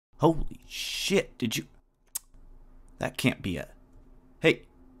Holy shit, did you... That can't be a... Hey,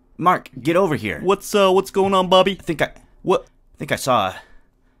 Mark, get over here. What's going on, Bobby? I think I saw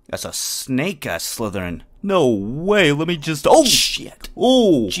a snake slithering. No way, let me just... Oh, shit.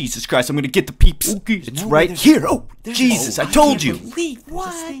 Oh. Jesus Christ, I'm gonna get the peeps. Okay. It's right here. Oh, Jesus, I told you.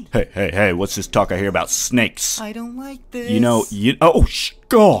 What? Hey, what's this talk I hear about snakes? I don't like this. Oh,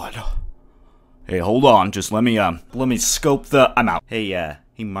 God. Hey, hold on, just let me scope the... I'm out. Hey,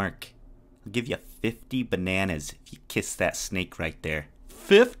 Mark, I'll give you 50 bananas if you kiss that snake right there.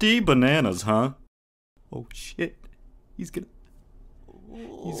 50 bananas, huh? Oh, shit. He's gonna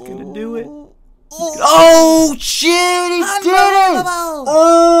do it. Oh, shit, he did it!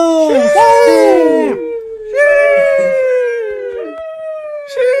 Oh,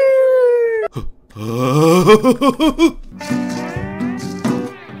 shit!